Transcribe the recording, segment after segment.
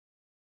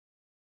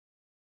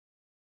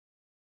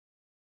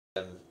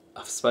I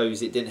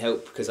suppose it didn't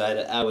help because I had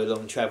an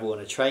hour-long travel on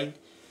a train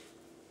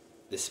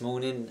this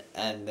morning,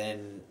 and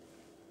then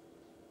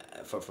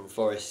from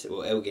Forest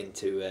or Elgin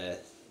to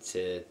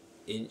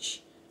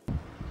Inch.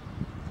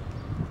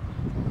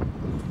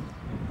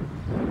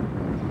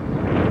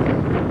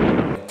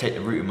 Take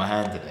the route in my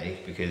hand today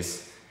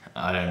because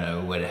I don't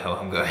know where the hell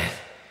I'm going.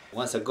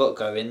 Once I got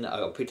going,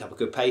 I picked up a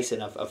good pace,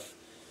 and I've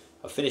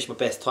finished my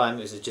best time.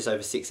 It was just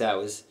over 6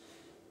 hours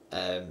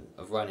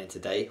of running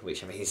today,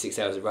 which, I mean, 6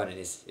 hours of running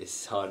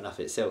is hard enough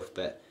itself,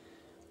 but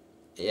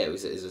yeah, it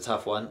was a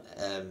tough one.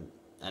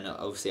 And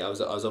obviously I was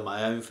on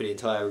my own for the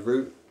entire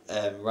route,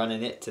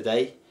 running it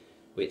today,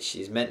 which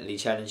is mentally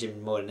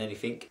challenging more than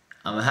anything.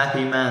 I'm a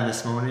happy man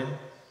this morning.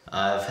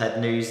 I've had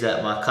news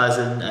that my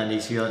cousin and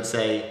his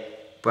fiancée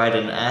Brad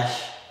and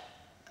Ash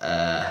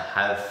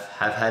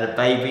have had a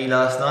baby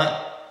last night,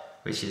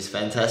 which is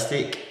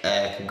fantastic.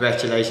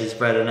 Congratulations,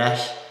 Brad and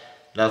Ash.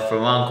 Love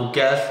from Uncle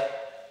Gav.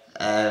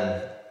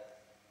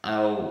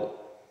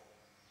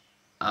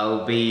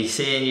 I'll be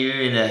seeing you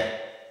in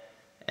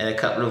a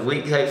couple of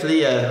weeks,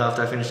 hopefully,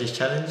 after I finish this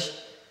challenge,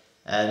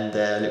 and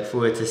look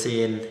forward to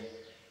seeing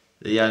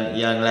the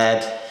young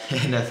lad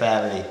in the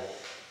family.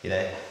 You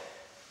know,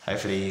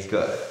 hopefully he's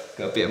got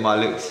a bit of my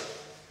looks.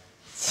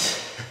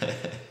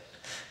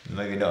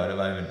 Maybe not at the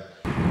moment.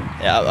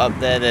 Yeah, up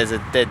there's a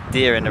dead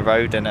deer in the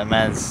road, and a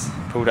man's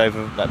pulled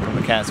over from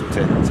the council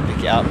to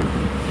pick it up.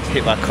 It's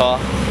hit by a car.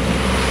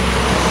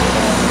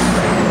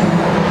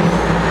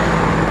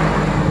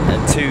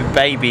 And 2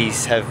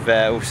 babies have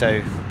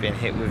also been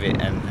hit with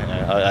it, and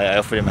I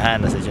offered him a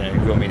hand. I said, you know,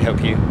 you want me to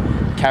help you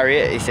carry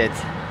it? He said,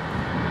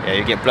 yeah,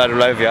 you get blood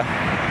all over you.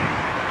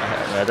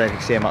 I don't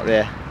think you see him up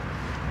there.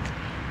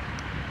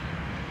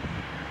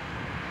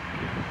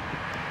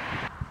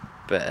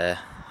 But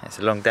it's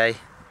a long day,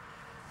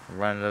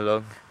 running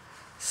along,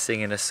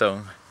 singing a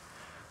song,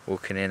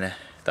 walking in a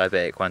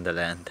diabetic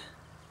wonderland,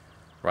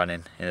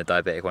 running in a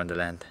diabetic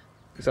wonderland.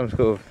 Some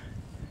sort of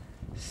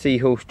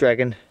seahorse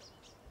dragon.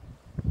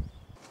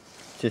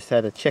 Just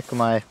had a check on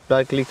my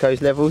blood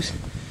glucose levels,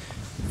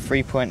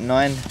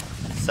 3.9,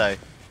 so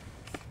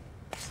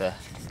it's a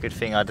good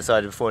thing I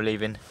decided before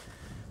leaving.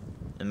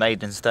 The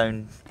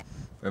Maidenstone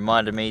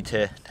reminded me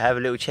to have a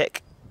little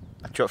check.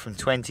 I dropped from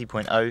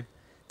 20.0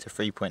 to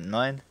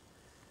 3.9, so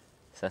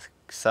that's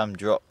some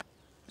drop.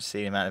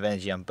 See the amount of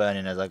energy I'm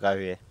burning as I go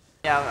here.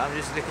 Yeah, I'm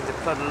just looking to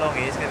plod along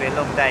here. It's going to be a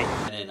long day.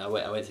 And then I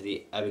went to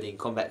the Aberdeen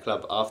Combat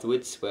Club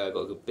afterwards, where I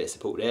got a good bit of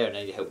support there, and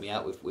they helped me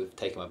out with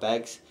taking my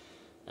bags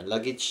and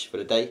luggage for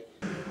the day.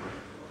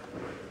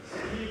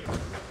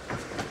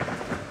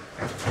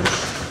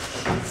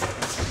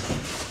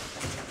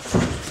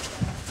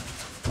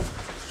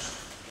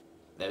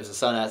 There was the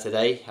sun out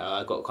today.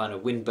 I got kind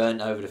of wind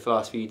burnt over the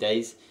last few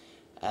days,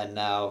 and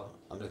now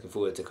I'm looking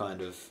forward to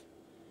kind of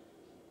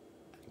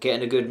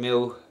getting a good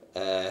meal,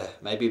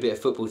 maybe a bit of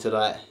football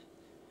tonight,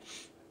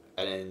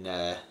 and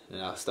then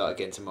I'll start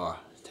again tomorrow.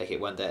 Take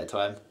it one day at a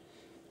time.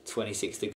 26 degrees.